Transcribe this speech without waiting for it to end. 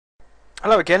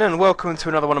Hello again and welcome to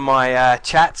another one of my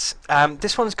chats.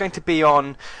 This one's going to be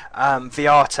on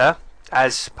Vyatta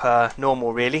as per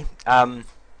normal really.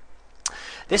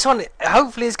 This one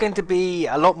hopefully is going to be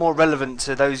a lot more relevant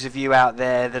to those of you out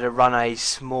there that have run a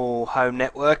small home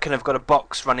network and have got a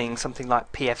box running something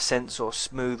like pfSense or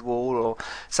Smoothwall or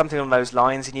something on those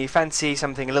lines, and you fancy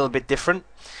something a little bit different.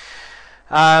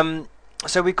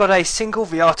 So we've got a single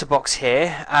Vyatta box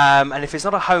here, and if it's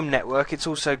not a home network, it's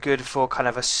also good for kind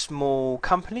of a small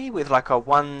company with like a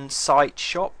one-site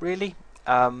shop really.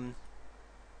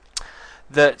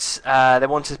 That they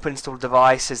want to install a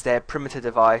device as their perimeter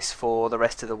device for the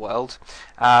rest of the world.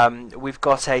 We've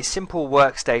got a simple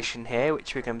workstation here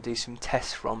which we're going to do some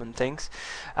tests from and things,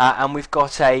 and we've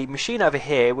got a machine over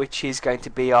here which is going to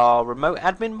be our remote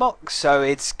admin box. So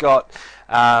it's got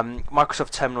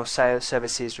Microsoft Terminal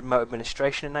Services remote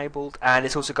administration enabled, and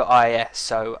it's also got IIS,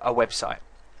 so a website.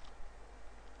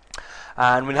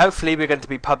 And hopefully we're going to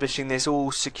be publishing this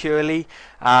all securely.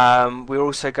 We're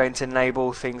also going to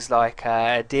enable things like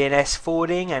DNS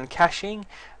forwarding and caching,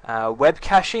 web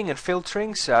caching and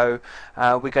filtering. So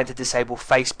we're going to disable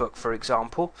Facebook, for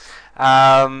example.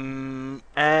 And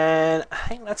I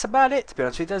think that's about it, to be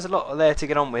honest with you. There's a lot there to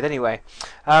get on with anyway.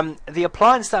 The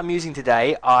appliance that I'm using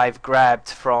today I've grabbed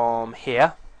from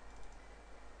here.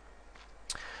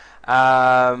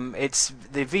 It's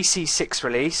the VC6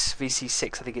 release.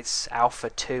 VC6, I think it's Alpha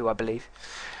 2, I believe.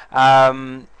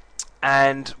 And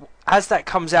as that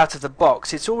comes out of the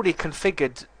box, it's already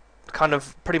configured kind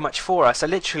of pretty much for us. I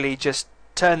literally just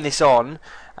turn this on,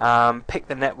 pick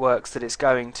the networks that it's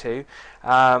going to,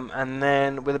 and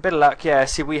then with a bit of luck, yeah,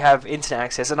 see, we have internet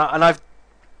access, and I've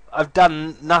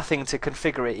done nothing to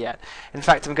configure it yet. In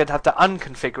fact, I'm going to have to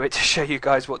unconfigure it to show you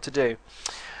guys what to do.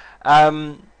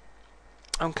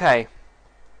 Okay,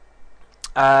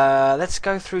 let's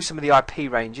go through some of the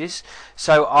IP ranges.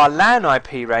 So our LAN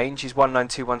IP range is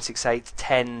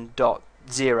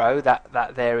 192.168.10.0.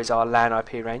 That there is our LAN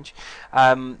IP range.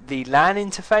 The LAN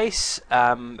interface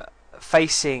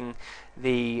facing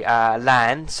the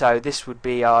LAN, so this would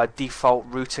be our default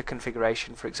router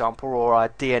configuration, for example, or our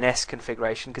DNS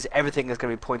configuration, because everything is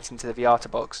going to be pointing to the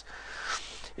Vyatta box,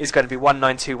 is going to be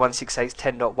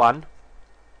 192.168.10.1.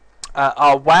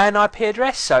 Our WAN IP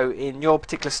address, so in your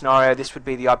particular scenario this would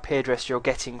be the IP address you're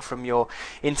getting from your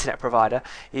internet provider,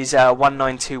 is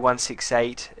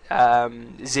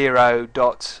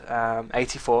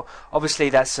 192.168.0.84. Obviously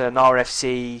that's an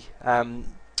RFC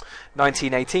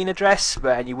 1918 address,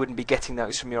 and you wouldn't be getting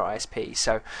those from your ISP,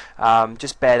 so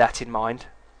just bear that in mind.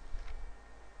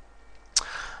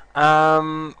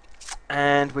 And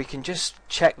we can just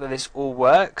check that this all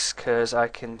works, because I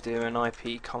can do an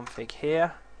IP config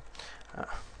here.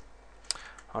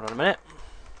 Hold on a minute.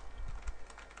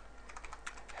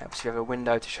 Helps if you have a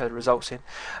window to show the results in.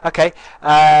 Okay,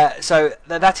 so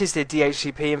that is the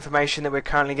DHCP information that we're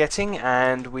currently getting,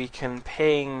 and we can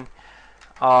ping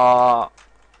our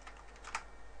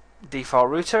default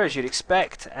router as you'd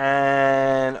expect,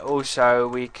 and also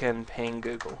we can ping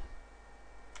Google.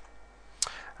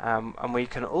 And we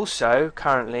can also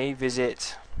currently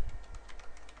visit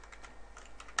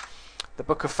the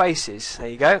Book of Faces. There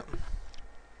you go.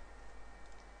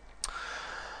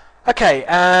 Okay,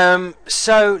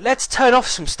 so let's turn off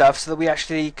some stuff so that we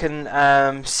actually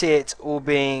can see it all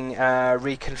being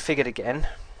reconfigured again.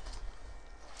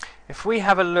 If we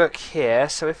have a look here,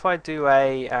 so if I do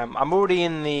a, I'm already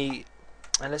in the,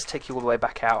 and let's take you all the way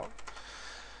back out.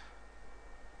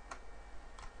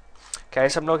 Okay,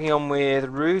 so I'm logging on with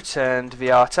root and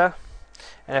Vyatta,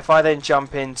 and if I then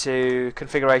jump into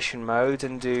configuration mode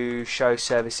and do show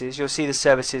services, you'll see the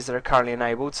services that are currently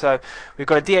enabled. So we've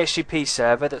got a DHCP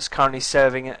server that's currently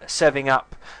serving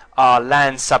up our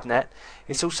LAN subnet.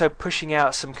 It's also pushing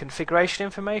out some configuration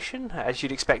information, as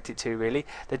you'd expect it to really.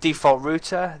 The default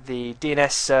router, the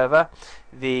DNS server,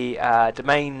 the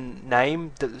domain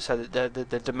name, so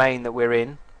the domain that we're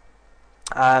in.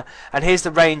 And here's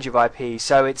the range of IP.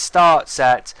 So it starts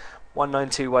at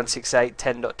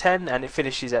 192.168.10.10 and it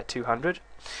finishes at 200.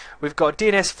 We've got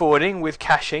DNS forwarding with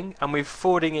caching, and we're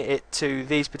forwarding it to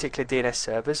these particular DNS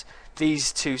servers.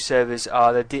 These two servers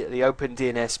are the Open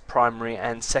DNS primary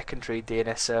and secondary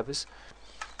DNS servers.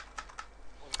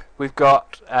 We've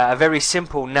got a very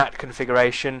simple NAT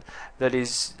configuration that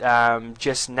is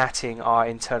just NATing our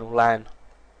internal LAN.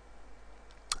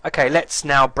 Okay, let's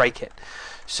now break it.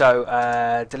 So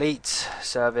delete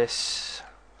service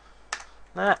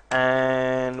that,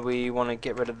 and we want to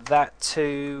get rid of that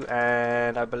too,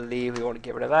 and I believe we want to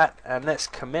get rid of that, and let's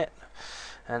commit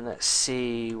and let's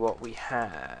see what we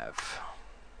have.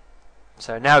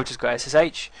 So now we've just got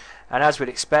SSH, and as we'd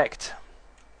expect,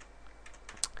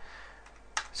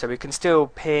 So we can still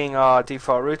ping our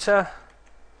default router.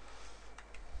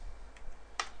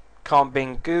 Can't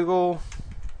ping Google.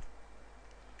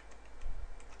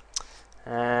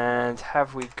 And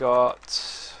have we got...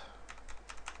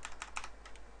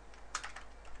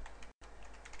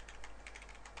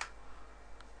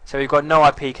 So we've got no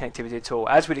IP connectivity at all,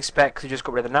 as we'd expect, because we just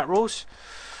got rid of the NAT rules.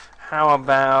 How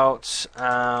about,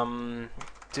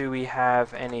 do we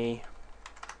have any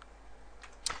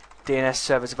DNS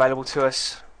servers available to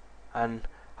us? And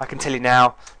I can tell you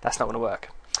now, that's not going to work.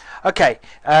 Okay,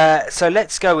 so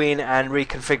let's go in and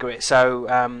reconfigure it,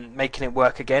 so making it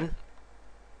work again.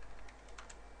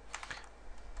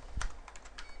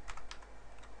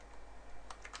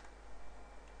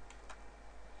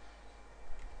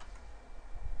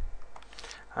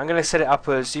 I'm going to set it up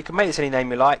as, you can make this any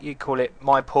name you like. You call it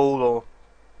my pool or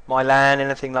my LAN,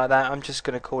 anything like that. I'm just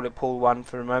going to call it pool 1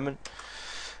 for a moment.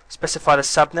 Specify the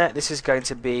subnet. This is going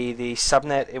to be the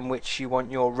subnet in which you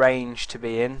want your range to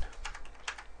be in.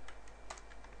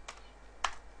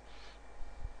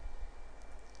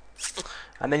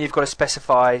 And then you've got to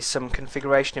specify some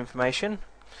configuration information.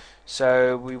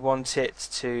 So we want it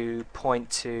to point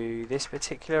to this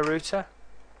particular router.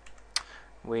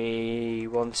 We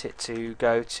want it to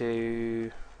go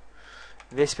to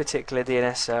this particular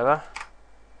DNS server,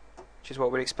 which is what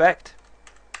we'd expect,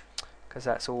 because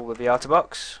that's all the Vyatta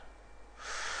box.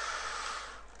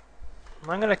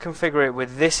 I'm going to configure it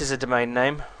with this as a domain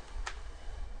name,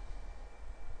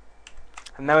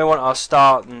 and then we want our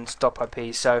start and stop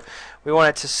IP. So we want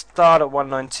it to start at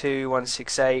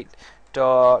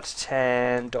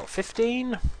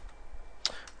 192.168.10.15,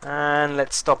 and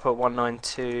let's stop at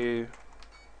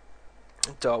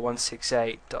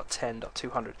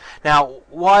 192.168.10.200. Now,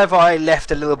 why have I left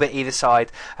a little bit either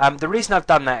side? The reason I've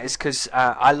done that is because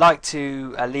I like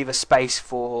to leave a space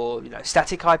for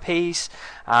static IPs.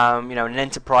 An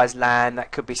enterprise LAN,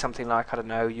 that could be something like, I don't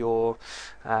know, your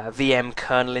VM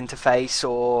kernel interface,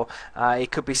 or it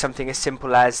could be something as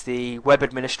simple as the web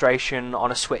administration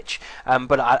on a switch.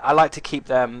 But I like to keep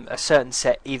them a certain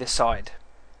set either side.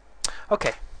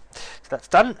 Okay. So that's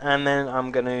done, and then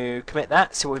I'm going to commit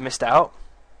that, see what we missed out.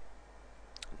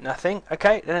 Nothing.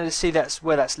 Okay, then let's see that's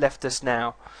where that's left us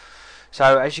now.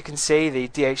 So as you can see, the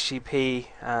DHCP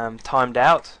timed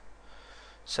out.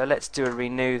 So let's do a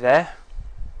renew there.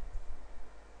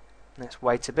 Let's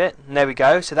wait a bit. And there we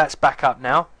go. So that's back up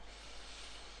now.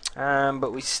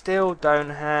 But we still don't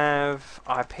have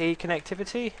IP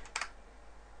connectivity.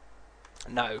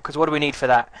 No, because what do we need for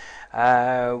that?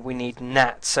 We need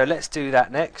NAT. So let's do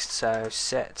that next. So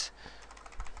set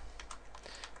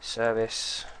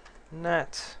service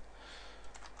NAT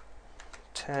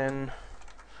 10.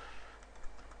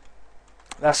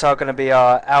 That's going to be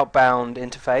our outbound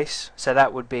interface. So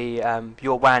that would be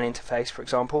your WAN interface, for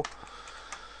example.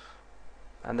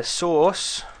 And the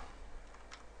source,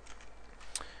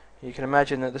 you can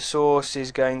imagine that the source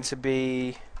is going to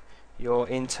be your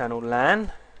internal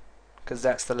LAN, because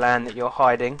that's the LAN that you're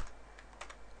hiding.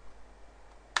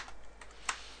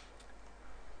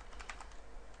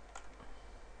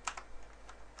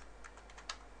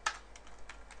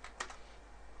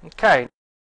 Okay,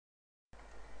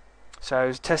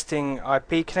 so testing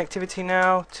IP connectivity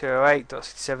now,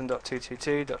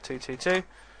 208.67.222.222.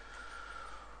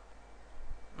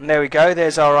 And there we go,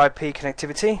 there's our IP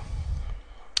connectivity.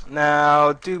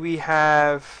 Now, do we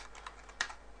have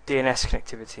DNS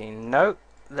connectivity? No.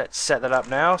 Let's set that up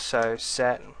now. So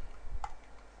set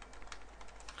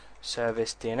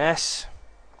service DNS.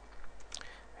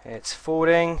 It's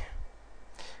forwarding.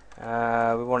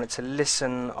 We want it to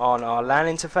listen on our LAN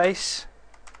interface,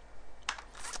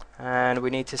 and we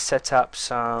need to set up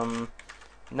some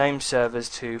name servers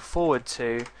to forward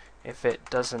to if it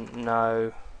doesn't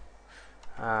know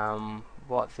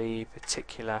what the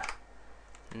particular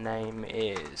name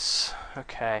is.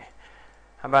 Okay,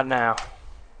 how about now?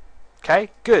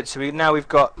 Okay, good. So now we've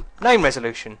got name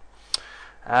resolution.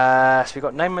 So we've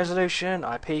got name resolution,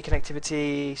 IP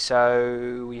connectivity.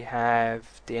 So we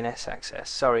have DNS access.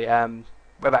 Sorry,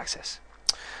 web access.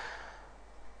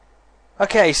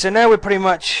 Okay, so now we're pretty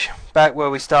much back where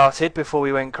we started before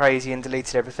we went crazy and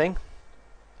deleted everything.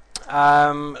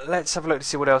 Let's have a look to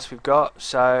see what else we've got.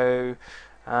 So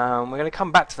we're going to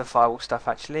come back to the firewall stuff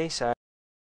actually. So